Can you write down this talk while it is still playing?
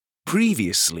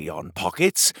Previously on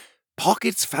Pockets,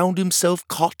 Pockets found himself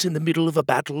caught in the middle of a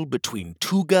battle between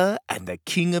Tuga and the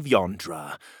King of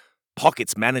Yondra.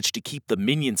 Pockets managed to keep the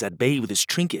minions at bay with his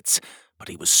trinkets, but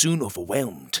he was soon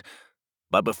overwhelmed.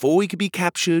 But before he could be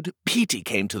captured, Petey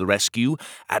came to the rescue,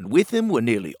 and with him were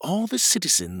nearly all the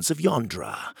citizens of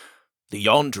Yondra. The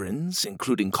Yondrans,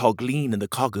 including Cogleen and the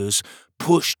Coggers,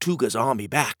 pushed Tuga's army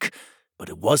back, but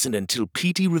it wasn't until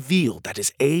Petey revealed that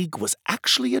his egg was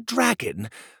actually a dragon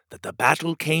that the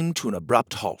battle came to an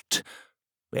abrupt halt.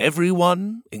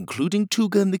 Everyone, including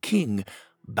Tuga and the king,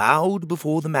 bowed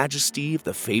before the majesty of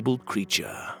the fabled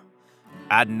creature.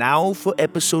 And now for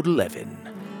episode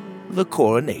 11, the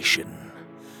Coronation.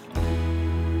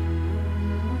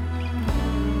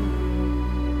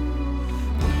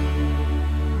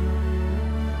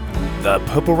 The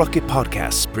Purple Rocket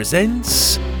Podcast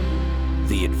presents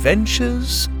The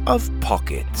Adventures of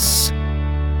Pockets.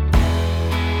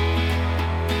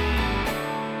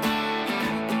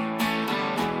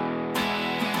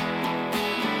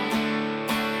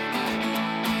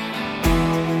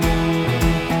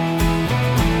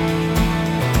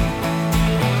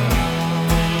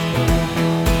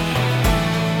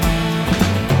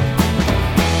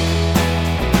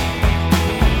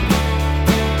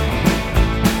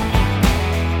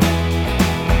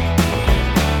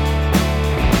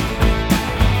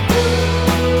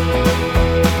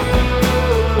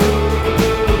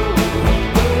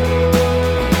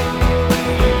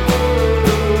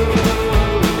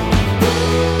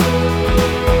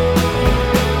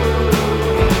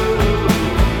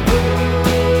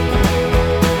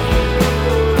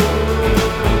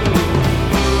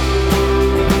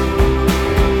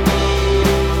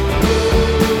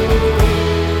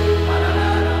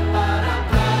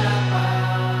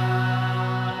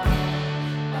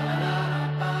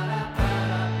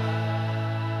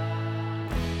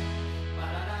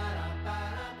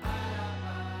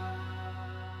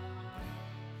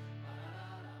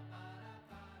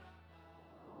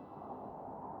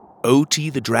 Oti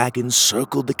the dragon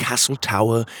circled the castle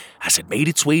tower as it made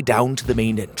its way down to the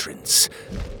main entrance.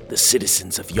 The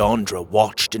citizens of Yondra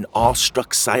watched in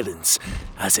awestruck silence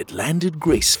as it landed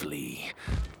gracefully.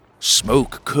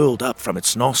 Smoke curled up from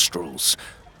its nostrils.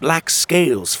 Black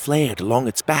scales flared along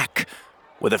its back.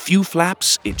 With a few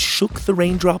flaps, it shook the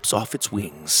raindrops off its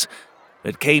wings.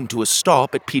 It came to a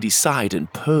stop at Petey's side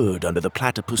and purred under the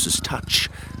platypus's touch.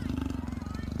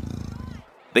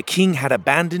 The king had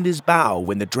abandoned his bow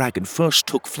when the dragon first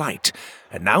took flight,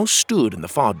 and now stood in the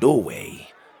far doorway.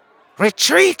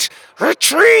 "Retreat!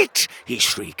 Retreat!" he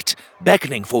shrieked,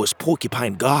 beckoning for his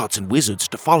porcupine guards and wizards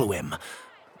to follow him.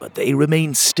 But they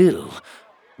remained still.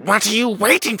 "What are you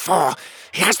waiting for?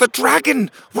 He has the dragon!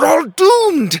 We're all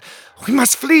doomed! We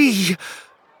must flee!"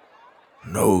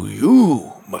 "No,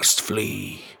 you must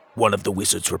flee," one of the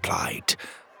wizards replied.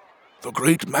 "The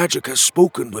great magic has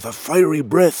spoken with a fiery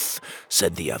breath,"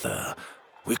 said the other.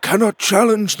 "We cannot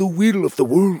challenge the will of the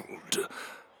world."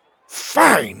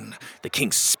 "Fine!" The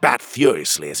king spat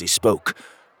furiously as he spoke.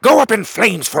 "Go up in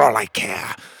flames for all I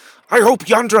care. I hope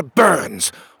Yondra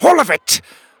burns, all of it!"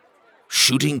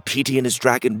 Shooting Petey and his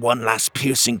dragon one last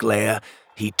piercing glare,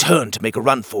 he turned to make a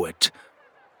run for it.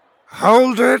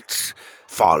 "Hold it!"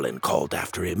 Farlin called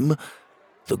after him.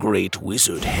 The great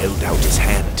wizard held out his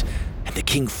hand, and the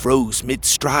king froze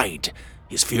mid-stride.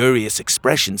 His furious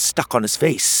expression stuck on his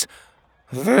face.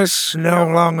 "This no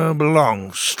longer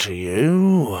belongs to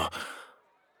you."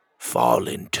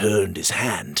 Farlin turned his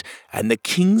hand, and the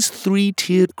king's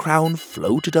three-tiered crown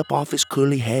floated up off his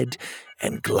curly head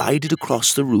and glided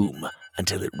across the room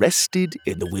until it rested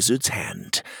in the wizard's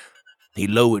hand. He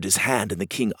lowered his hand, and the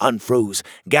king unfroze,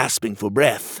 gasping for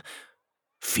breath.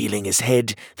 Feeling his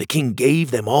head, the king gave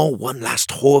them all one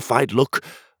last horrified look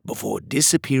before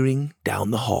disappearing down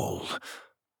the hall.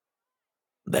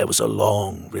 There was a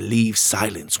long, relieved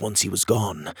silence once he was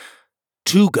gone.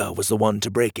 Tuga was the one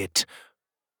to break it.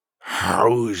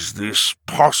 "How is this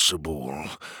possible?"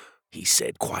 he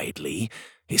said quietly,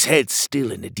 his head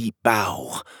still in a deep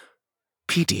bow.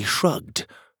 Petey shrugged.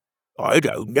 "I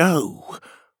don't know."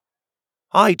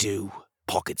 "I do,"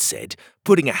 Pocket said,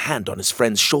 putting a hand on his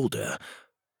friend's shoulder.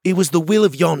 "It was the will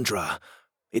of Yondra.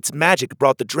 Its magic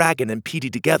brought the dragon and Petey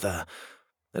together,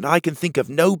 and I can think of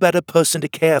no better person to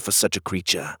care for such a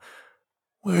creature."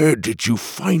 "Where did you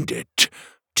find it?"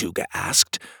 Tuga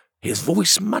asked, his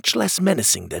voice much less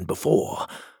menacing than before.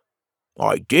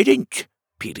 "I didn't,"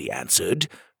 Petey answered.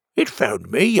 "It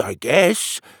found me, I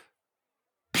guess."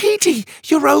 "Petey,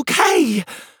 you're okay!"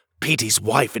 Petey's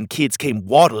wife and kids came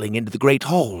waddling into the great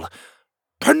hall.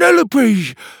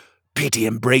 "Penelope!" Petey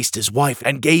embraced his wife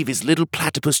and gave his little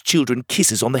platypus children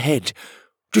kisses on the head.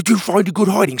 Did you find a good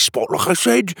hiding spot, like I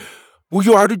said? Were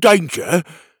you out of danger?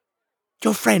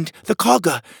 Your friend, the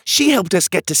Cogger, she helped us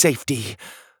get to safety.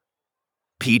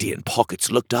 Petey and Pockets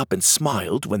looked up and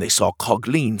smiled when they saw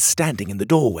Cogleen standing in the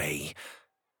doorway.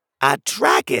 A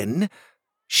dragon?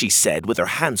 She said with her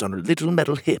hands on her little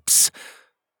metal hips.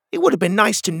 It would have been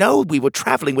nice to know we were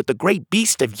traveling with the great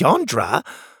beast of Yondra.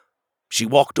 She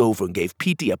walked over and gave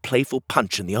Petey a playful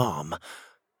punch in the arm.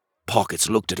 Pockets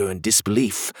looked at her in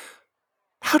disbelief.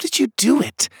 How did you do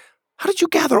it? How did you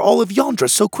gather all of Yondra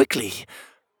so quickly?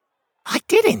 I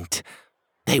didn't.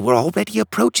 They were already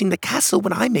approaching the castle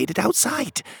when I made it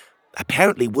outside.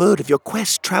 Apparently word of your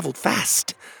quest traveled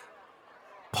fast.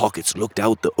 Pockets looked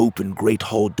out the open great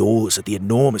hall doors at the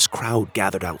enormous crowd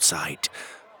gathered outside.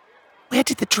 Where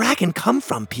did the dragon come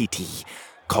from, Petey?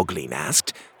 Cogleen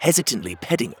asked, hesitantly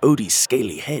petting Odie's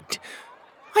scaly head.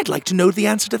 I'd like to know the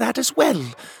answer to that as well,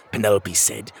 Penelope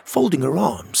said, folding her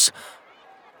arms.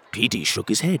 Petey shook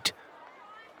his head.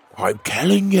 I'm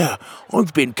telling you,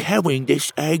 I've been carrying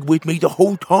this egg with me the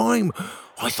whole time.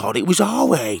 I thought it was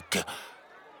our egg.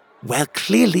 Well,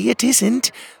 clearly it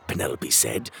isn't, Penelope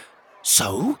said.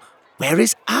 So, where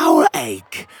is our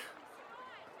egg?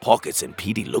 Pockets and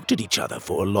Petey looked at each other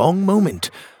for a long moment,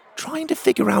 trying to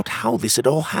figure out how this had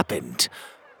all happened.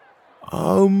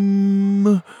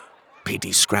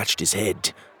 Petey scratched his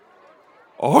head.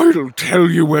 I'll tell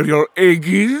you where your egg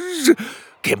is,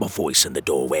 came a voice in the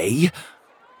doorway.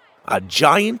 A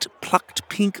giant, plucked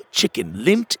pink chicken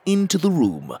limped into the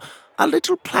room, a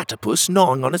little platypus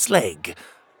gnawing on its leg.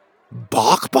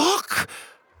 Bark, bark!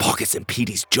 Pockets and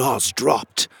Petey's jaws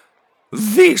dropped.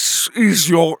 This is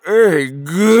your egg.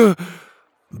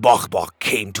 Bark Bark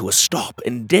came to a stop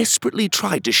and desperately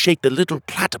tried to shake the little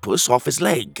platypus off his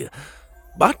leg.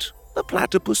 But the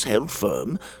platypus held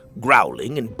firm,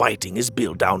 growling and biting his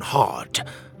bill down hard.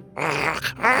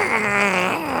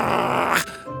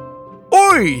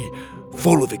 Oi!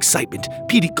 Full of excitement,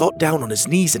 Petey got down on his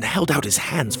knees and held out his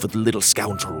hands for the little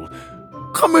scoundrel.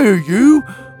 Come here, you!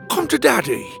 Come to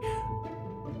Daddy!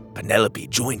 Penelope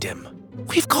joined him.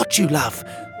 We've got you, love.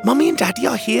 Mummy and Daddy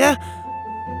are here.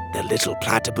 The little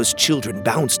platypus children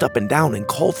bounced up and down and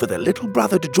called for their little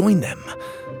brother to join them.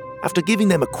 After giving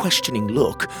them a questioning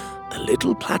look, the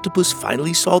little platypus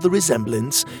finally saw the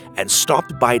resemblance and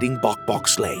stopped biting Bok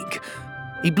Bok's leg.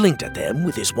 He blinked at them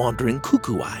with his wandering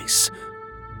cuckoo eyes.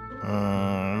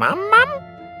 Mum?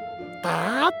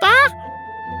 Papa?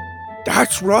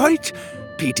 That's right,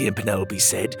 Petey and Penelope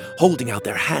said, holding out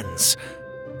their hands.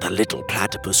 The little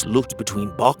platypus looked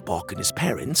between Bok Bok and his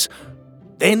parents.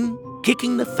 Then,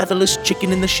 kicking the featherless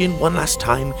chicken in the shin one last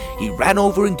time, he ran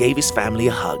over and gave his family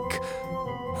a hug.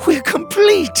 We're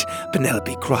complete,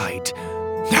 Penelope cried.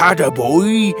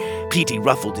 Attaboy! Petey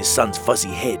ruffled his son's fuzzy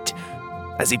head.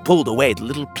 As he pulled away, the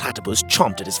little platypus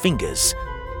chomped at his fingers.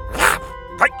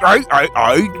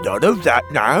 None of that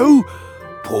now.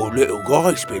 Poor little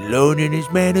guy's been learning his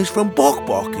manners from Bok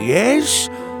Bok, yes?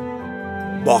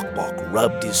 Bok Bok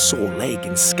rubbed his sore leg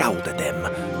and scowled at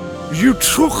them. You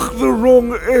took the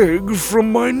wrong egg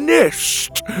from my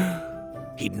nest.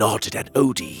 He nodded at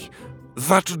Odie.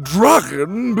 That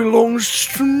dragon belongs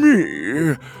to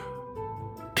me.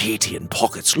 Petey and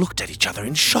Pockets looked at each other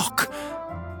in shock.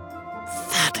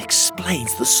 That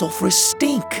explains the sulphurous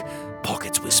stink,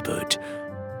 Pockets whispered.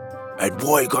 And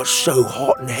why it got so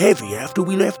hot and heavy after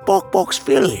we left Bok Bok's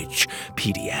village,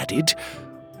 Petey added.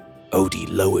 Odie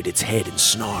lowered its head and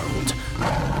snarled.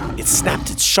 It snapped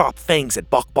its sharp fangs at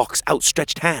Bok Bok's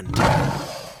outstretched hand.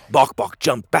 Bok Bok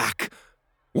jumped back.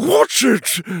 Watch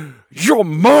it! You're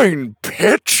mine,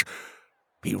 pet!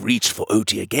 He reached for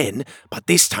Odie again, but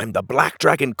this time the black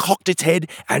dragon cocked its head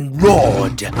and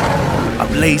roared. A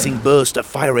blazing burst of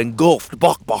fire engulfed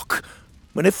Bok Bok.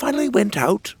 When it finally went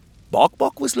out, Bok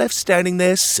Bok was left standing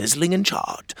there sizzling and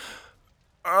charred.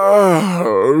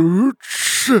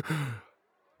 Ouch!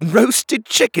 Roasted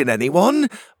chicken, anyone?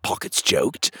 Pockets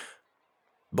joked.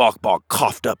 Bok Bok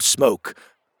coughed up smoke.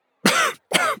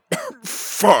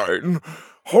 Fine,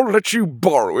 I'll let you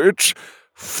borrow it,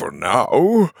 for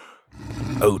now.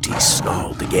 Odie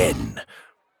snarled again.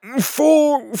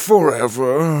 For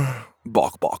forever,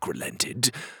 Bok Bok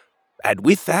relented. And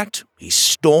with that, he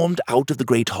stormed out of the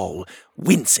great hall,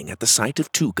 wincing at the sight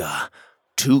of Tuga.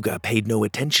 Tuga paid no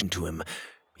attention to him.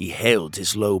 He held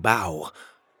his low bow.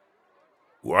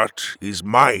 What is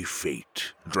my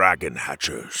fate, dragon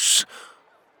hatchers?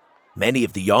 Many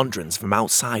of the Yondrans from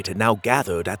outside had now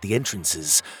gathered at the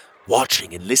entrances,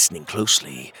 watching and listening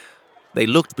closely. They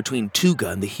looked between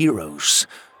Tuga and the heroes.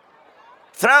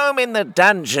 Throw him in the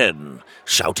dungeon,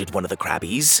 shouted one of the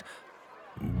crabbies.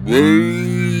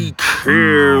 Make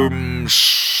him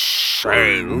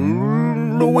sail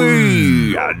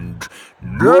away and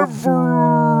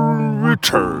never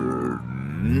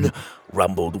return,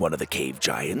 rumbled one of the cave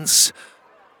giants.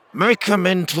 Make him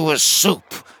into a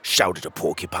soup, shouted a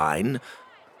porcupine.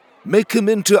 Make him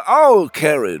into our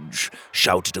carriage,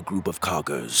 shouted a group of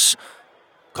coggers.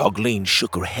 Cogleen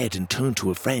shook her head and turned to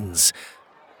her friends.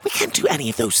 We can't do any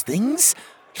of those things.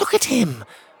 Look at him.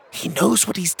 He knows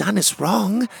what he's done is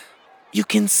wrong. You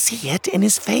can see it in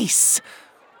his face.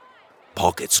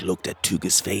 Pockets looked at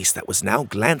Tuga's face that was now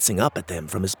glancing up at them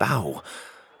from his bow.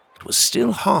 It was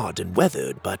still hard and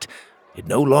weathered, but it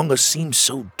no longer seemed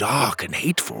so dark and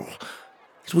hateful.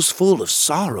 It was full of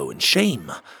sorrow and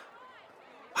shame.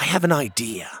 I have an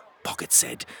idea, Pocket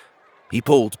said. He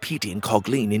pulled Petey and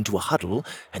Cogleen into a huddle,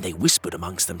 and they whispered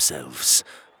amongst themselves.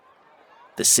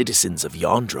 The citizens of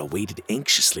Yondra waited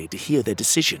anxiously to hear their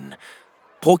decision.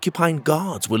 Porcupine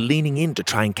guards were leaning in to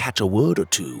try and catch a word or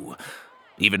two.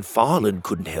 Even Farland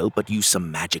couldn't help but use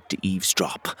some magic to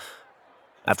eavesdrop.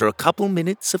 After a couple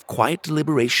minutes of quiet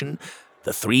deliberation,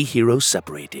 the three heroes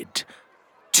separated.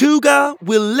 Tuga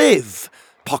will live,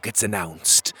 Pockets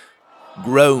announced.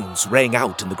 Groans rang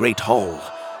out in the great hall.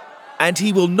 And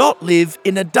he will not live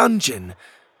in a dungeon,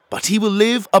 but he will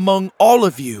live among all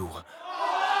of you.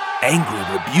 Angry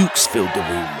rebukes filled the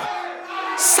room.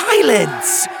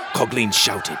 Silence! Cogleen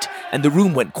shouted, and the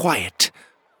room went quiet.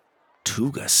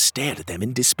 Tuga stared at them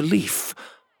in disbelief.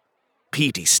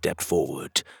 Petey stepped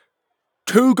forward.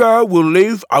 Tuga will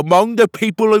live among the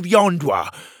people of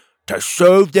Yondra, to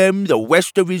serve them the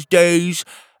rest of his days,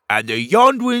 and the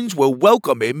Yondrins will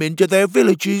welcome him into their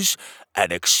villages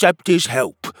and accept his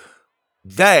help.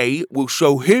 They will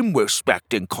show him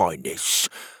respect and kindness.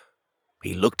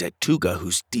 He looked at Tuga,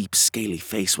 whose deep, scaly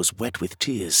face was wet with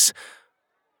tears.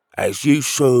 As you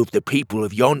serve the people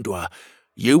of Yondra,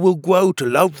 you will grow to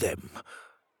love them.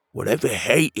 Whatever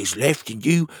hate is left in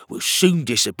you will soon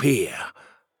disappear.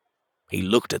 He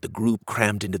looked at the group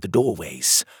crammed into the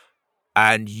doorways.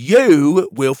 And you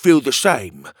will feel the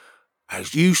same.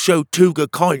 As you show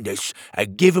Tuga kindness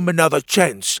and give him another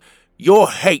chance, your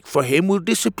hate for him will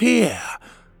disappear.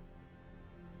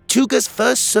 Tuga's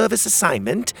first service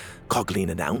assignment, Cogleen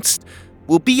announced,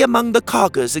 will be among the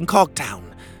coggers in Cogtown.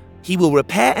 He will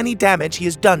repair any damage he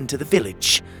has done to the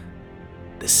village.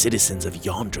 The citizens of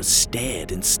Yondra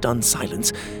stared in stunned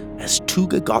silence as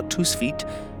Tuga got to his feet,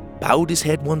 bowed his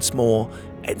head once more,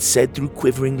 and said through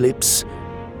quivering lips,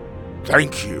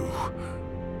 Thank you.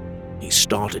 He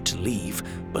started to leave,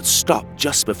 but stopped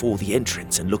just before the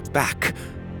entrance and looked back.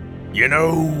 You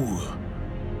know,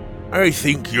 I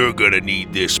think you're gonna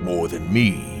need this more than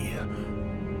me.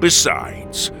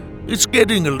 Besides, it's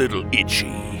getting a little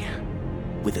itchy.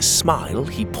 With a smile,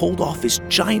 he pulled off his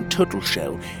giant turtle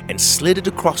shell and slid it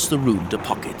across the room to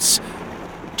Pockets.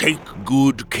 Take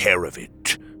good care of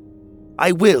it.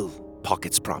 I will,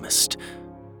 Pockets promised.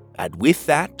 And with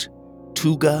that,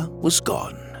 Tuga was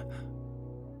gone.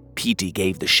 Petey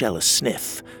gave the shell a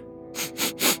sniff.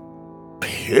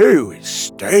 Phew, it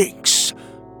stinks.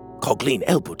 Cogleen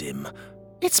elbowed him.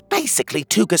 It's basically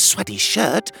Tuga's sweaty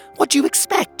shirt. What do you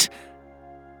expect?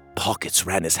 Pockets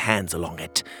ran his hands along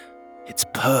it. It's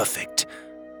perfect,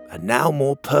 and now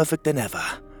more perfect than ever.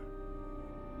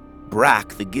 Brack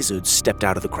the gizzard stepped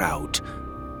out of the crowd.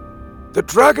 The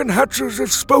dragon hatchers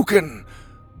have spoken.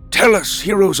 Tell us,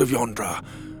 heroes of Yondra,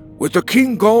 with the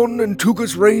king gone and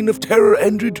Tuga's reign of terror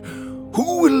ended,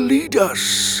 who will lead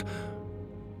us?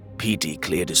 Petey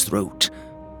cleared his throat.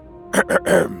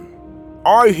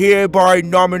 I hereby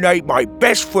nominate my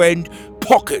best friend,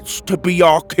 Pockets, to be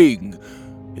our king.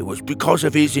 It was because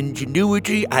of his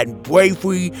ingenuity and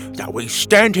bravery that we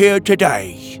stand here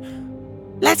today.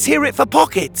 Let's hear it for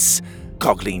Pockets,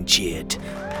 Cogleen cheered.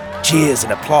 Cheers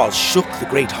and applause shook the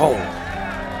great hall.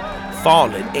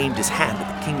 Farland aimed his hand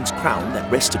at the king's crown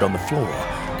that rested on the floor,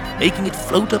 making it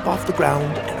float up off the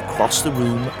ground and across the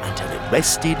room until it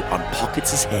rested on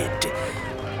Pockets' head.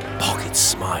 Pockets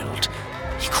smiled.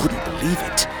 He couldn't believe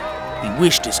it. He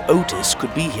wished his Otis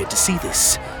could be here to see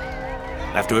this.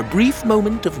 After a brief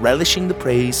moment of relishing the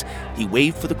praise, he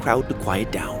waved for the crowd to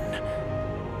quiet down.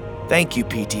 Thank you,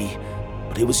 Petey,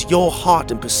 but it was your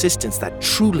heart and persistence that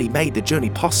truly made the journey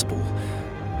possible.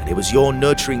 And it was your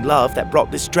nurturing love that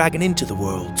brought this dragon into the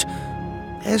world.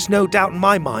 There's no doubt in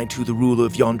my mind who the ruler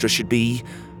of Yondra should be.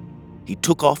 He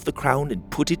took off the crown and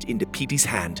put it into Petey's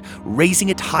hand, raising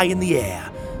it high in the air.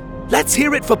 Let's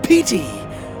hear it for Petey!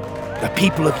 The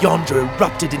people of Yondra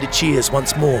erupted into cheers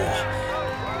once more.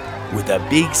 With a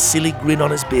big silly grin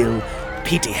on his bill,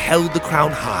 Petey held the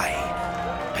crown high.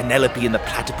 Penelope and the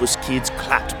platypus kids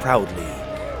clapped proudly.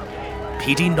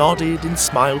 Petey nodded and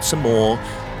smiled some more,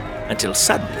 until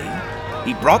suddenly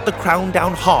he brought the crown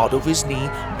down hard over his knee,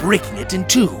 breaking it in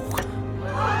two.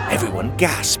 Everyone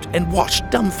gasped and watched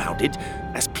dumbfounded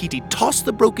as Petey tossed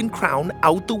the broken crown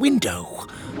out the window.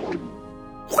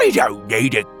 "We don't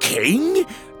need a king,"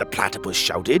 the platypus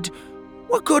shouted.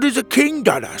 "What good has a king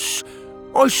done us?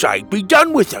 I say be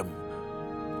done with them.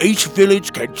 Each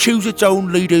village can choose its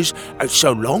own leaders, and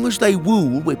so long as they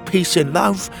rule with peace and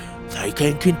love, they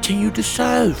can continue to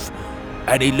serve.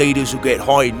 Any leaders who get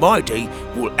high and mighty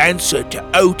will answer to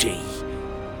Odie."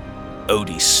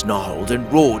 Odie snarled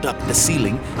and roared up the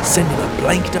ceiling, sending a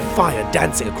blanket of fire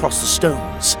dancing across the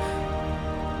stones.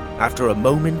 After a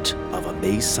moment of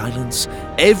amazed silence,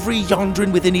 every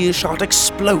Yondrin within earshot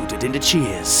exploded into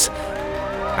cheers.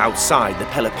 Outside, the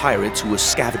Pella pirates who were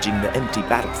scavenging the empty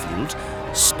battlefield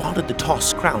spotted the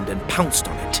tossed crown and pounced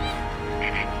on it.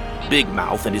 Big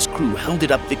Mouth and his crew held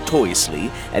it up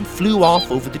victoriously and flew off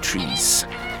over the trees.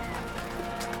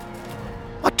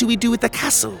 "What do we do with the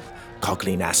castle?"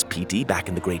 Coughlin asked Petey back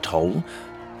in the Great Hall.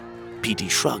 Petey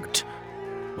shrugged.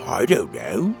 "I don't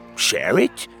know. Share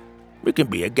it? It can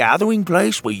be a gathering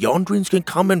place where Yondrins can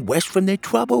come and rest from their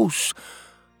troubles.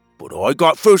 But I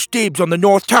got first dibs on the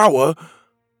North Tower."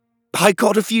 "I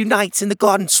got a few nights in the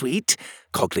garden suite,"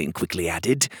 Coughlin quickly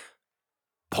added.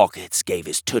 Pockets gave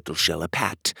his turtle shell a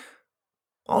pat.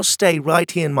 "I'll stay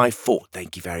right here in my fort,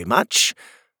 thank you very much."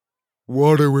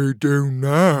 "What do we do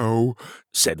now?"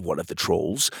 said one of the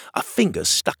trolls, a finger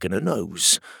stuck in her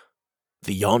nose.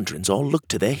 The Yondrins all looked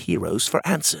to their heroes for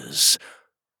answers.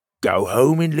 "Go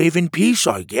home and live in peace,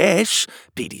 I guess,"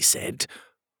 Petey said.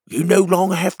 "You no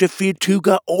longer have to fear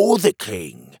Tuga or the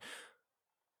king."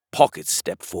 Pockets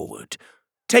stepped forward.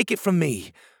 "Take it from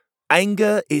me.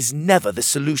 Anger is never the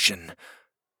solution.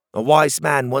 A wise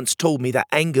man once told me that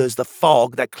anger is the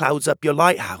fog that clouds up your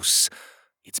lighthouse.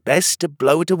 It's best to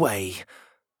blow it away.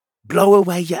 Blow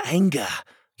away your anger,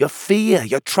 your fear,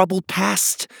 your troubled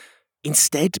past.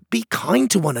 Instead, be kind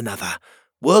to one another.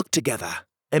 Work together.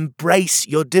 Embrace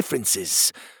your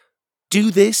differences.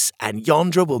 Do this, and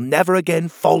Yondra will never again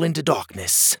fall into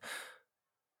darkness."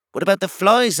 "What about the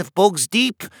flies of Bog's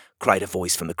Deep?" cried a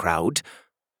voice from the crowd.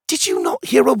 "Did you not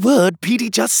hear a word Petey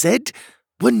just said?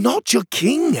 We're not your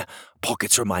king,"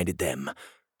 Pockets reminded them.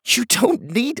 "You don't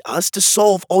need us to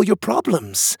solve all your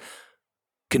problems."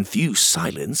 Confused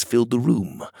silence filled the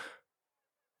room.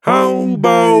 "How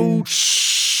about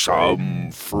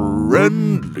some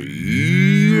friendly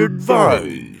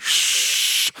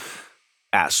advice?"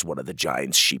 asked one of the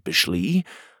giants sheepishly.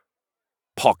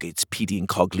 Pockets, Petey, and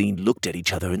Coughlin looked at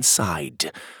each other and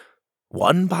sighed.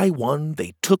 One by one,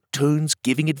 they took turns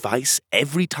giving advice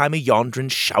every time a Yondrin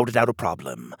shouted out a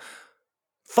problem.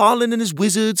 "Farlin and his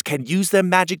wizards can use their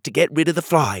magic to get rid of the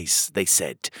flies," they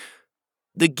said.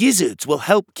 "The gizzards will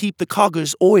help keep the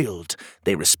coggers oiled,"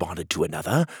 they responded to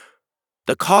another.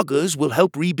 "The coggers will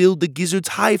help rebuild the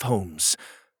gizzards' hive homes.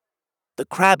 The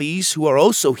crabbies, who are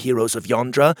also heroes of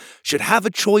Yondra, should have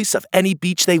a choice of any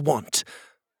beach they want.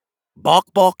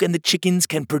 Bok Bok and the chickens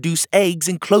can produce eggs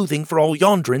and clothing for all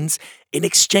Yondrins in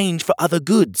exchange for other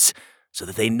goods, so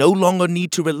that they no longer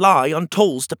need to rely on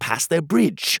tolls to pass their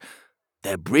bridge.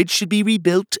 Their bridge should be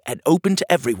rebuilt and open to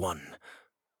everyone."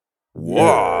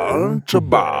 "What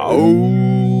about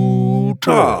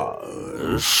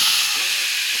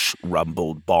us?"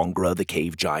 rumbled Bongra the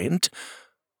cave giant.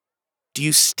 "Do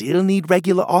you still need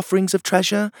regular offerings of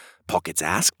treasure?" Pockets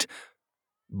asked.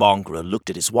 Bongra looked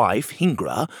at his wife,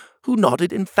 Hingra, who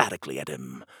nodded emphatically at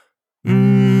him.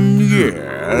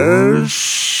 "Yes,"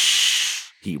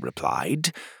 he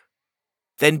replied.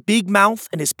 "Then Big Mouth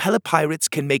and his Pella pirates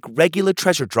can make regular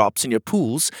treasure drops in your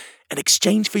pools in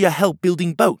exchange for your help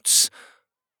building boats."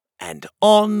 And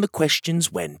on the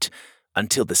questions went,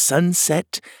 until the sun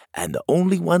set, and the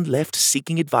only one left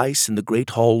seeking advice in the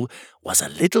Great Hall was a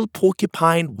little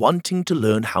porcupine wanting to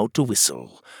learn how to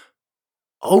whistle.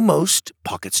 "Almost,"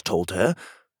 Pockets told her.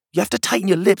 "You have to tighten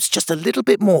your lips just a little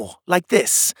bit more, like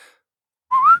this."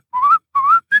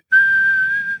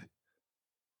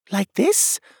 "Like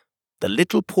this?" The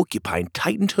little porcupine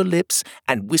tightened her lips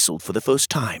and whistled for the first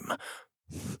time.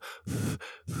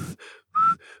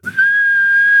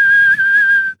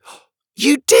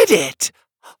 "You did it!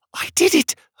 I did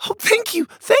it! Oh, thank you!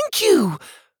 Thank you!"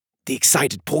 The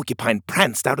excited porcupine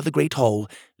pranced out of the Great Hall,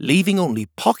 leaving only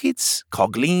Pockets,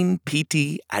 Coughlin,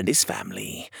 Petey, and his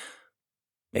family.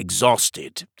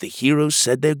 Exhausted, the heroes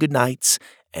said their goodnights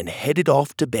and headed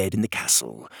off to bed in the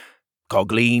castle.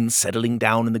 Coughlin settling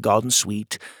down in the garden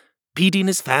suite, Petey and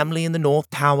his family in the North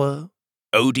Tower,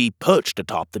 Odie perched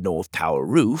atop the North Tower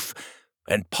roof,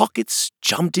 and Pockets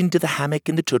jumped into the hammock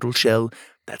in the turtle shell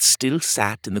that still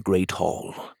sat in the great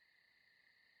hall.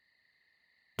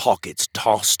 Pockets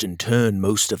tossed and turned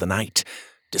most of the night,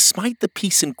 despite the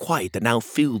peace and quiet that now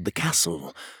filled the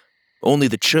castle. Only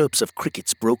the chirps of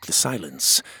crickets broke the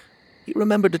silence. He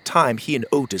remembered a time he and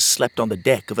Otis slept on the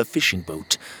deck of a fishing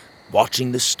boat,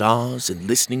 watching the stars and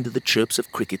listening to the chirps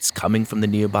of crickets coming from the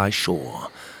nearby shore.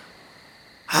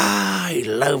 "I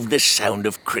love the sound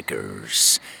of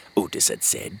crickers," Otis had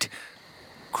said.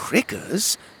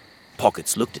 "Crickers?"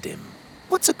 Pockets looked at him.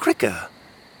 "What's a cricker?"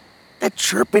 "That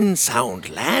chirping sound,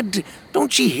 lad.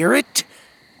 Don't ye hear it?"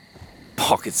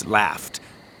 Pockets laughed.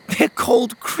 "They're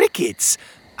called crickets.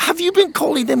 Have you been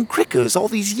calling them crickers all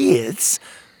these years?"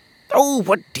 "Oh,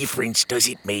 what difference does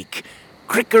it make?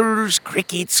 Crickers,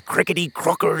 crickets,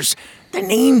 crickety-crockers. The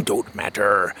name don't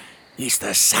matter. It's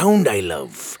the sound I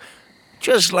love.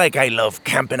 Just like I love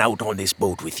camping out on this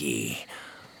boat with ye."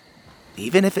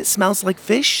 "Even if it smells like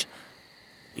fish?"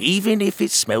 "Even if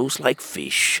it smells like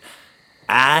fish.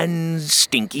 And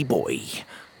stinky boy."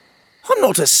 "I'm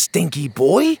not a stinky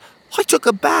boy. I took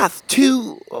a bath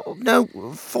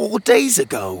 4 days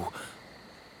ago."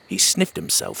 He sniffed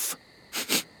himself.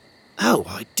 "Oh,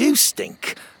 I do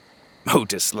stink."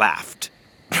 Otis laughed.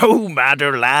 "No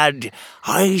matter, lad.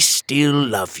 I still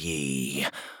love ye."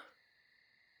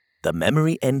 The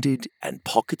memory ended, and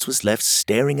Pockets was left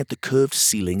staring at the curved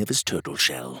ceiling of his turtle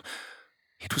shell.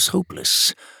 It was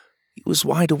hopeless. He was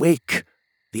wide awake.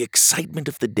 The excitement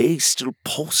of the day still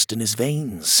pulsed in his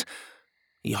veins.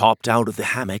 He hopped out of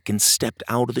the hammock and stepped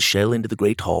out of the shell into the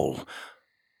great hall.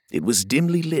 It was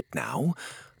dimly lit now.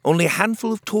 Only a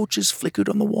handful of torches flickered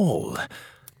on the wall.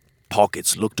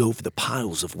 Pockets looked over the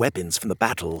piles of weapons from the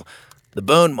battle, the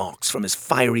burn marks from his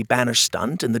fiery banner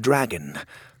stunt and the dragon.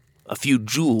 A few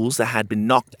jewels that had been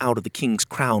knocked out of the king's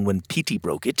crown when Petey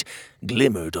broke it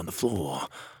glimmered on the floor.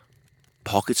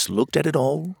 Pockets looked at it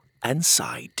all and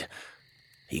sighed.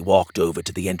 He walked over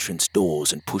to the entrance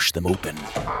doors and pushed them open.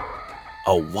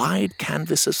 A wide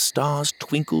canvas of stars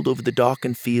twinkled over the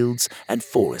darkened fields and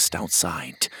forest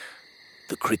outside.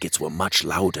 The crickets were much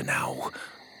louder now.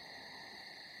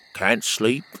 "Can't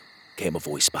sleep?" came a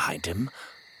voice behind him.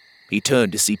 He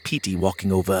turned to see Petey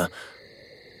walking over.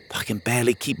 "I can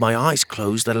barely keep my eyes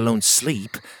closed, let alone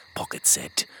sleep," Pocket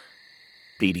said.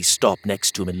 Petey stopped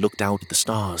next to him and looked out at the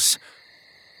stars.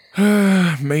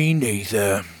 "Me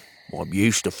neither. I'm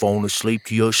used to falling asleep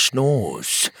to your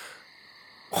snores."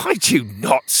 "I do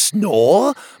not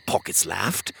snore," Pockets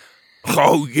laughed.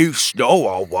 "Oh, you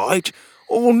snore all right.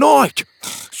 All night.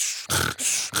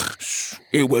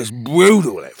 It was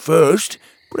brutal at first,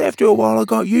 but after a while I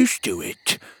got used to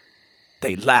it."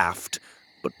 They laughed,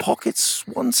 but Pockets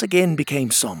once again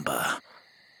became somber.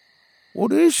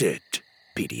 "What is it?"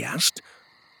 Petey asked.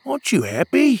 "Aren't you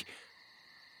happy?"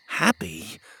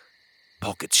 "Happy?"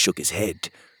 Pockets shook his head.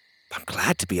 "I'm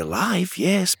glad to be alive,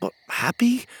 yes, but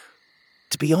happy?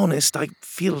 To be honest, I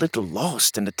feel a little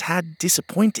lost and a tad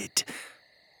disappointed."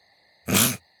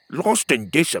 "Lost and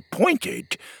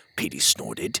disappointed?" Petey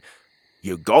snorted.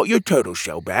 "You got your turtle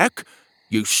shell back,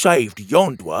 you saved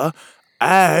Yondra,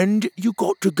 and you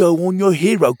got to go on your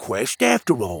hero quest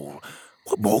after all.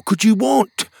 What more could you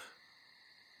want?"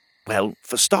 "Well,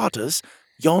 for starters,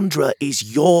 Yondra is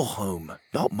your home,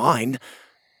 not mine.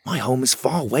 My home is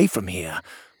far away from here,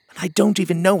 and I don't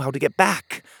even know how to get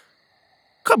back."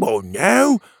 "Come on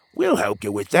now, we'll help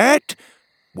you with that.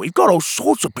 We've got all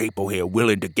sorts of people here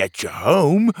willing to get you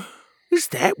home. Is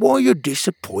that why you're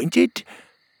disappointed?"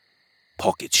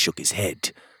 Pockets shook his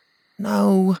head.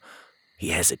 "No," he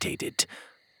hesitated.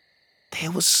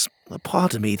 "There was a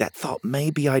part of me that thought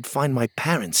maybe I'd find my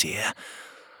parents here.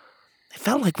 It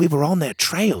felt like we were on their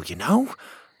trail, you know?"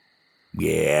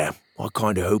 "Yeah, I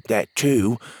kind of hoped that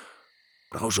too.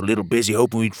 But I was a little busy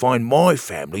hoping we'd find my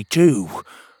family too."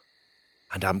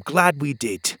 "And I'm glad we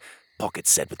did," Pocket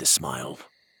said with a smile.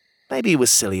 "Maybe it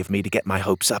was silly of me to get my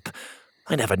hopes up.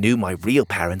 I never knew my real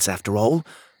parents after all.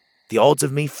 The odds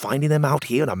of me finding them out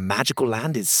here in a magical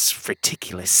land is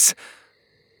ridiculous."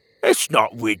 "It's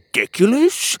not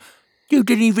ridiculous. You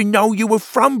didn't even know you were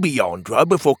from Beyondra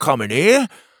before coming here."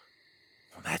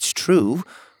 "Well, that's true."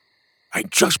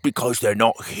 "And just because they're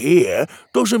not here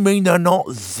doesn't mean they're not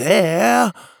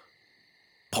there."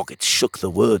 Pocket shook the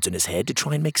words in his head to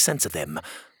try and make sense of them.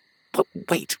 "But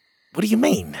wait, what do you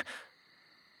mean?"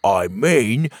 "I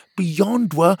mean,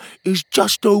 Beyondra is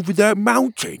just over that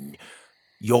mountain.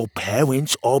 Your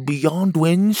parents are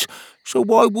Beyondwins, so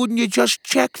why wouldn't you just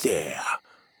check there?"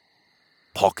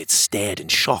 Pocket stared in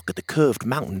shock at the curved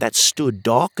mountain that stood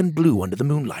dark and blue under the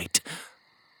moonlight.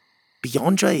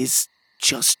 "Beyondra is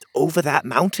just over that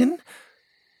mountain?"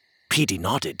 Petey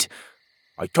nodded.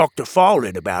 I talked to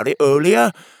Fallin about it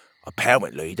earlier.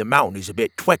 Apparently, the mountain is a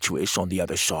bit treacherous on the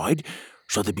other side,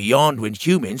 so the Beyondwin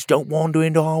humans don't wander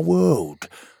into our world.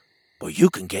 But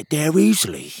you can get there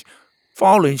easily.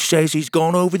 Fallin says he's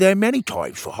gone over there many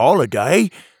times for holiday.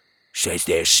 Says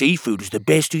their seafood is the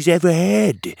best he's ever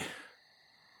had.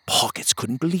 Pockets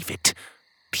couldn't believe it.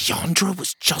 Beyondra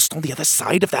was just on the other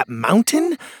side of that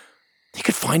mountain? He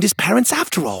could find his parents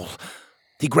after all.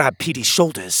 He grabbed Petey's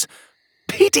shoulders.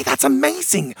 Petey, that's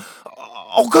amazing!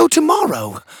 I'll go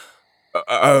tomorrow.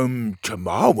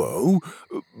 Tomorrow?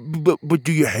 But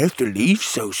do you have to leave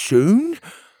so soon?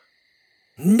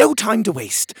 No time to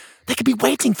waste. They could be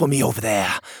waiting for me over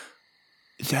there.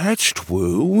 That's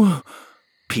true,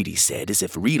 Petey said, as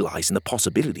if realizing the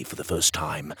possibility for the first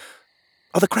time.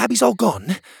 Are the crabbies all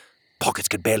gone? Pockets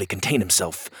could barely contain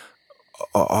himself.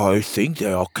 I think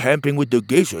they are camping with the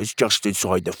gizzards just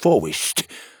inside the forest.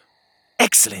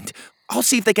 Excellent. I'll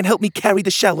see if they can help me carry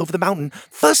the shell over the mountain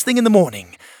first thing in the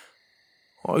morning.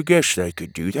 I guess they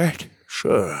could do that,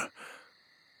 sure.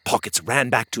 Pockets ran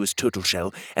back to his turtle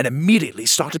shell and immediately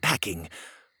started packing.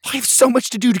 I have so much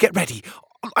to do to get ready.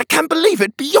 I can't believe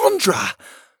it, Beyondra!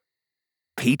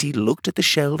 Petey looked at the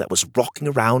shell that was rocking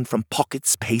around from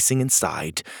Pockets pacing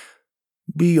inside.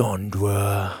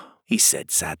 Beyondra, he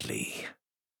said sadly.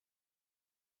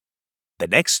 The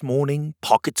next morning,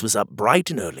 Pockets was up bright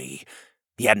and early.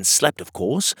 He hadn't slept, of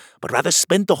course, but rather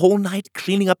spent the whole night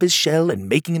cleaning up his shell and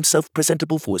making himself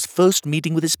presentable for his first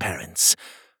meeting with his parents.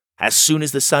 As soon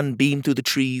as the sun beamed through the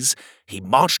trees, he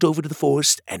marched over to the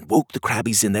forest and woke the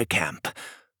crabbies in their camp.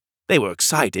 They were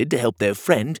excited to help their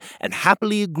friend and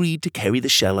happily agreed to carry the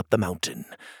shell up the mountain.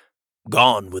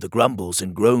 Gone were the grumbles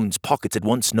and groans Pockets had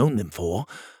once known them for.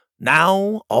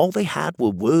 Now all they had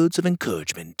were words of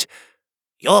encouragement.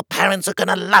 "Your parents are going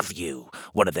to love you,"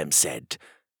 one of them said.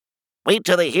 "Wait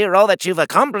till they hear all that you've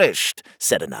accomplished,"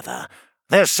 said another.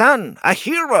 "Their son, a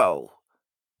hero."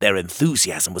 Their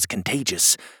enthusiasm was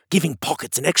contagious, giving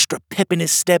Pockets an extra pep in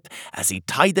his step as he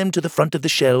tied them to the front of the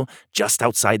shell just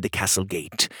outside the castle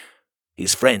gate.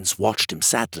 His friends watched him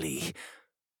sadly.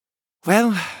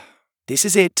 "Well, this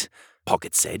is it,"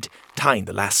 Pockets said, tying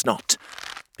the last knot.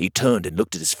 He turned and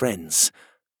looked at his friends.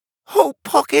 "Oh,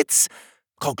 Pockets!"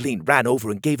 Cogleen ran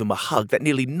over and gave him a hug that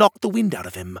nearly knocked the wind out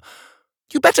of him.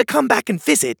 "You better come back and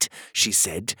visit," she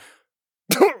said.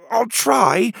 "I'll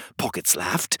try," Pockets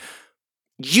laughed.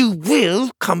 "You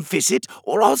will come visit,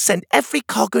 or I'll send every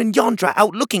cogger in Yondra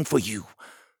out looking for you."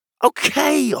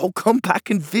 "Okay, I'll come back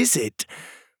and visit."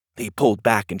 He pulled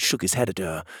back and shook his head at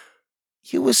her.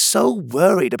 "You were so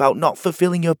worried about not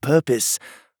fulfilling your purpose.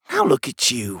 Now look at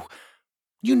you.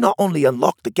 You not only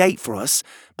unlocked the gate for us,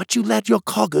 but you led your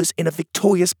coggers in a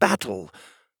victorious battle.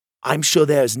 I'm sure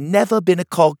there has never been a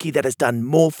Coggy that has done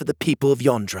more for the people of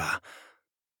Yondra."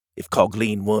 If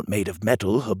Cogleen weren't made of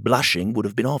metal, her blushing would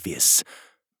have been obvious.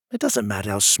 "It doesn't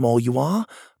matter how small you are,"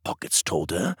 Pockets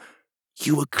told her.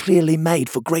 "You were clearly made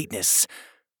for greatness.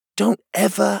 Don't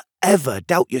ever, ever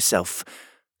doubt yourself,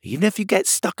 even if you get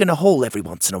stuck in a hole every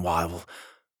once in a while."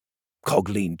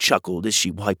 Cogleen chuckled as she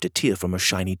wiped a tear from her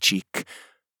shiny cheek.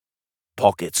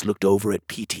 Pockets looked over at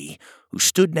Petey, who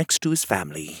stood next to his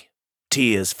family,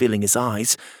 tears filling his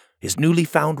eyes, his newly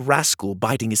found rascal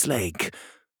biting his leg.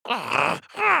 "Are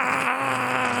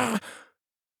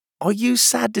you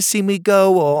sad to see me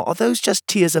go, or are those just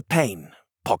tears of pain?"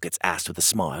 Pockets asked with a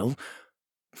smile.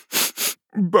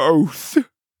 Both,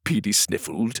 Petey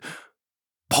sniffled.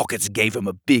 Pockets gave him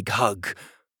a big hug.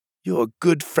 "You're a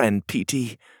good friend,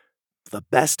 Petey. The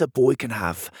best a boy can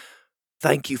have.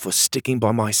 Thank you for sticking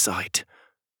by my side."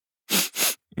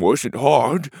 Wasn't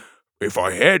hard. If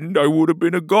I hadn't, I would have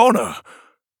been a goner.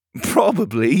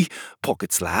 "Probably,"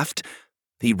 Pockets laughed.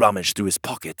 He rummaged through his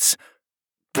pockets.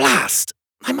 "Blast!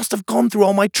 I must have gone through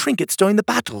all my trinkets during the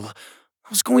battle. I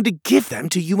was going to give them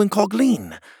to you and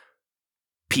Cogleen."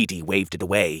 Petey waved it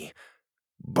away.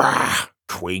 Bah,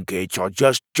 trinkets are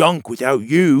just junk without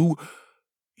you.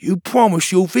 You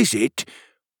promise you'll visit?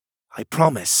 "I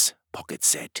promise," Pockets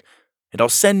said, "and I'll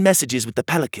send messages with the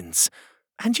pelicans.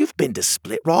 And you've been to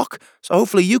Split Rock, so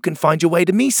hopefully you can find your way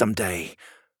to me someday."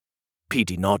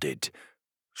 Petey nodded.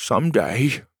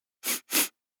 "Someday."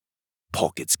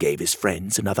 Pockets gave his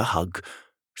friends another hug,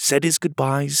 said his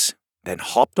goodbyes, then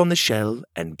hopped on the shell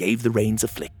and gave the reins a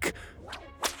flick.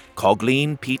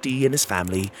 Cogleen, Petey, and his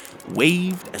family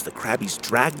waved as the crabbies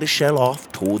dragged the shell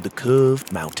off toward the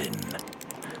curved mountain.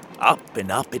 Up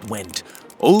and up it went,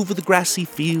 over the grassy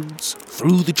fields,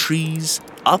 through the trees,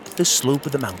 up the slope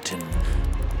of the mountain.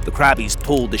 The crabbies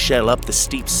pulled the shell up the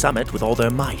steep summit with all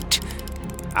their might.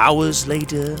 Hours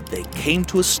later, they came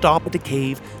to a stop at a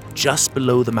cave just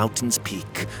below the mountain's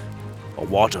peak. A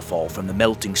waterfall from the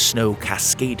melting snow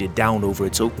cascaded down over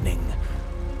its opening.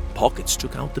 Pockets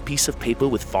took out the piece of paper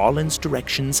with Farland's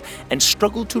directions and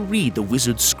struggled to read the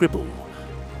wizard's scribble.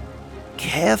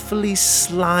 Carefully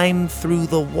slime through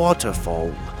the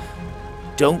waterfall.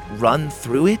 Don't run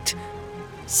through it?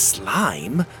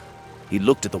 Slime? He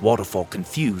looked at the waterfall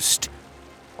confused.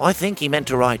 I think he meant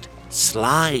to write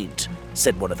slide,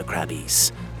 said one of the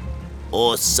crabbies.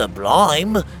 Or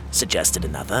sublime, suggested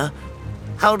another.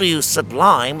 How do you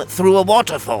sublime through a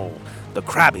waterfall? The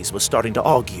crabbies were starting to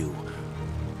argue.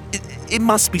 It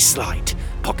must be slide,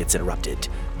 Pockets interrupted.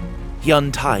 He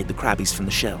untied the crabbies from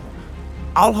the shell.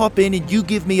 I'll hop in and you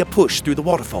give me a push through the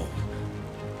waterfall.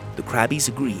 The crabbies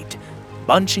agreed,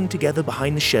 bunching together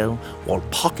behind the shell while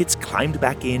Pockets climbed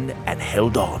back in and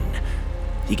held on.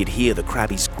 He could hear the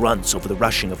crabbies' grunts over the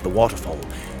rushing of the waterfall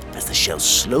as the shell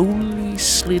slowly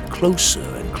slid closer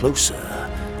and closer.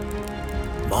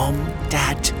 Mom,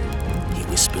 Dad, he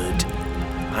whispered,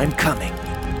 I'm coming.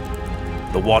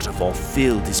 The waterfall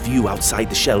filled his view outside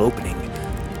the shell opening.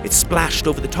 It splashed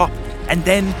over the top, and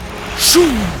then,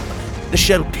 shoom! The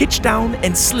shell pitched down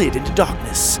and slid into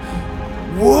darkness.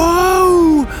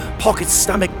 Whoa! Pocket's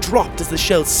stomach dropped as the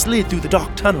shell slid through the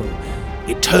dark tunnel.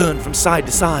 It turned from side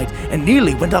to side and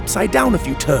nearly went upside down a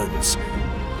few turns.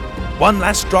 One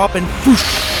last drop and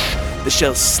whoosh! The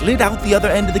shell slid out the other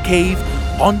end of the cave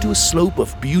onto a slope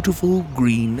of beautiful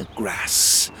green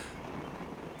grass.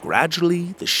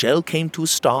 Gradually, the shell came to a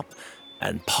stop,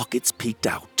 and Pockets peeked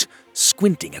out,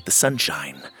 squinting at the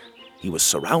sunshine. He was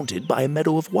surrounded by a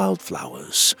meadow of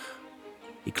wildflowers.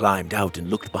 He climbed out and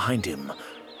looked behind him.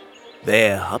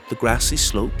 There, up the grassy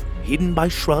slope, hidden by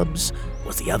shrubs,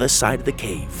 was the other side of the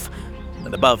cave.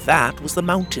 And above that was the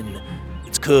mountain,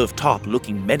 its curved top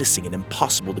looking menacing and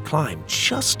impossible to climb,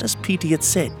 just as Petey had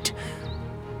said.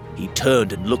 He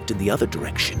turned and looked in the other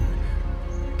direction.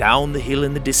 Down the hill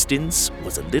in the distance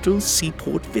was a little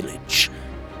seaport village.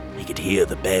 He could hear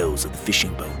the bells of the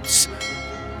fishing boats.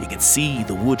 He could see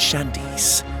the wood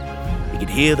shanties. He could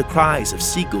hear the cries of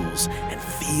seagulls and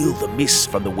feel the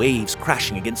mist from the waves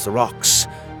crashing against the rocks.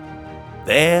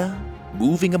 There,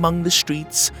 moving among the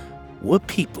streets, were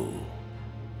people.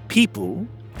 People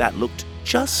that looked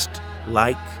just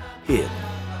like him.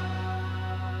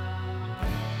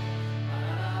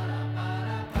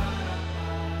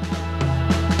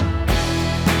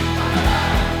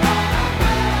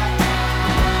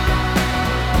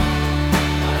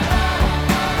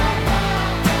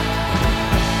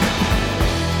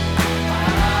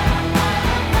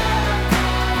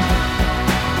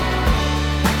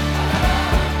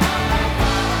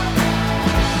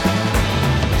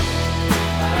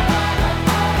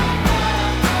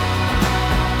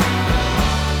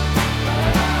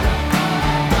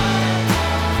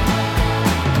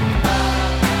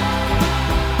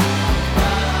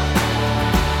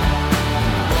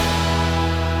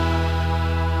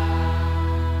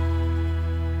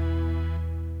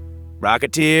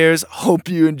 Rocketeers, hope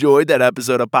you enjoyed that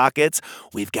episode of Pockets.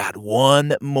 We've got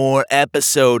one more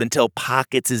episode until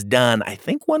Pockets is done. I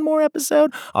think one more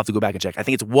episode. I'll have to go back and check. I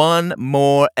think it's one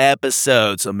more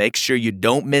episode, so make sure you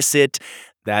don't miss it.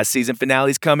 That season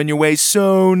finale is coming your way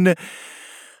soon.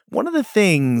 One of the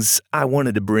things I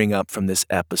wanted to bring up from this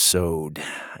episode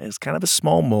is kind of a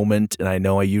small moment, and I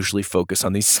know I usually focus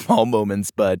on these small moments,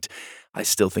 but I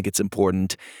still think it's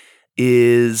important,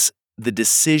 is the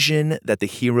decision that the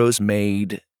heroes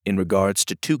made in regards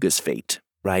to Tuga's fate,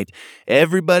 right?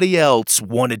 Everybody else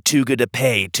wanted Tuga to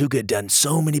pay. Tuga had done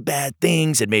so many bad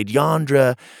things and made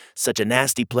Yondra such a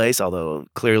nasty place, although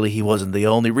clearly he wasn't the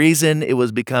only reason it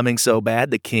was becoming so bad.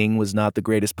 The king was not the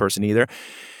greatest person either.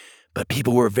 But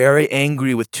people were very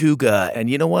angry with Tuga,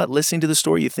 and you know what? Listening to the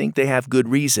story, you think they have good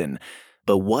reason.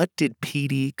 But what did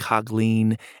Petey,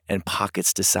 Cogleen, and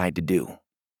Pockets decide to do?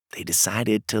 They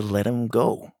decided to let him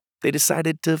go. They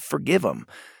decided to forgive him.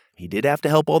 He did have to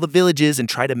help all the villages and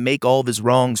try to make all of his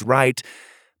wrongs right,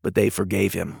 but they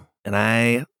forgave him. And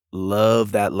I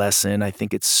love that lesson. I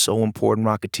think it's so important,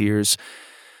 Rocketeers.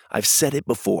 I've said it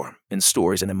before in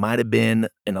stories, and it might have been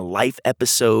in a life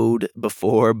episode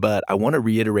before, but I want to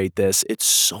reiterate this. It's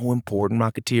so important,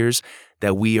 Rocketeers,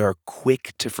 that we are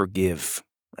quick to forgive.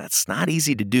 That's not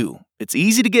easy to do. It's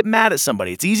easy to get mad at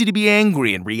somebody. It's easy to be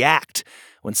angry and react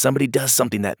when somebody does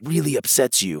something that really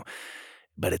upsets you.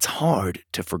 But it's hard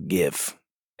to forgive.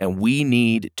 And we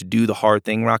need to do the hard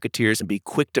thing, Rocketeers, and be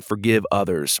quick to forgive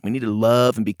others. We need to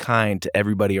love and be kind to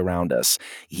everybody around us,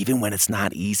 even when it's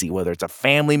not easy, whether it's a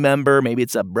family member, maybe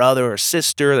it's a brother or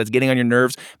sister that's getting on your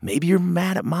nerves. Maybe you're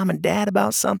mad at mom and dad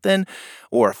about something,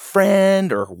 or a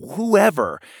friend, or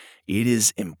whoever. It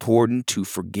is important to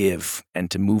forgive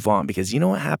and to move on, because you know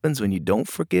what happens when you don't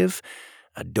forgive?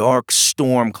 A dark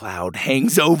storm cloud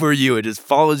hangs over you. It just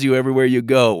follows you everywhere you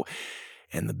go.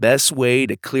 And the best way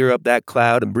to clear up that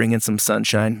cloud and bring in some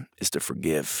sunshine is to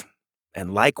forgive.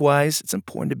 And likewise, it's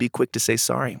important to be quick to say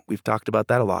sorry. We've talked about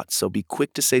that a lot. So be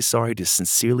quick to say sorry, to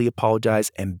sincerely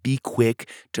apologize, and be quick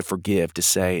to forgive, to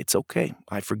say, it's okay,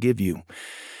 I forgive you.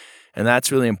 And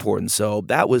that's really important. So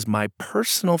that was my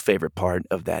personal favorite part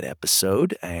of that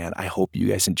episode, and I hope you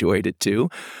guys enjoyed it too.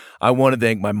 I want to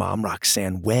thank my mom,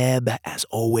 Roxanne Webb, as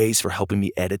always, for helping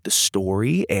me edit the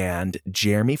story, and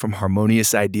Jeremy from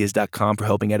HarmoniousIdeas.com for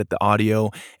helping edit the audio,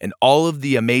 and all of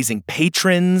the amazing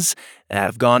patrons that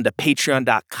have gone to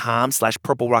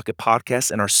patreon.com/Purple Rocket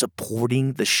Podcast and are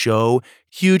supporting the show.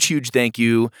 Huge, huge thank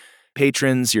you.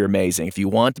 Patrons, you're amazing. If you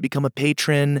want to become a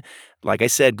patron, like I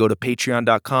said, go to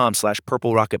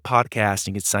patreon.com/Purple Rocket Podcast.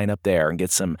 You can sign up there and get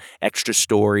some extra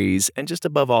stories. And just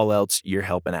above all else, you're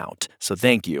helping out. So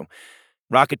thank you.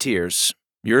 Rocketeers,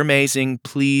 you're amazing.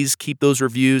 Please keep those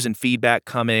reviews and feedback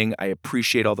coming. I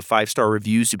appreciate all the 5-star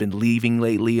reviews you've been leaving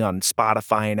lately on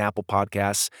Spotify and Apple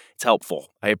Podcasts. It's helpful.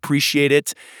 I appreciate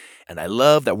it. And I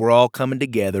love that we're all coming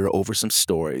together over some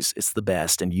stories. It's the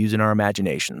best, and using our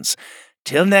imaginations.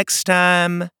 Till next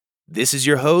time, this is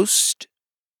your host,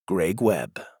 Greg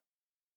Webb.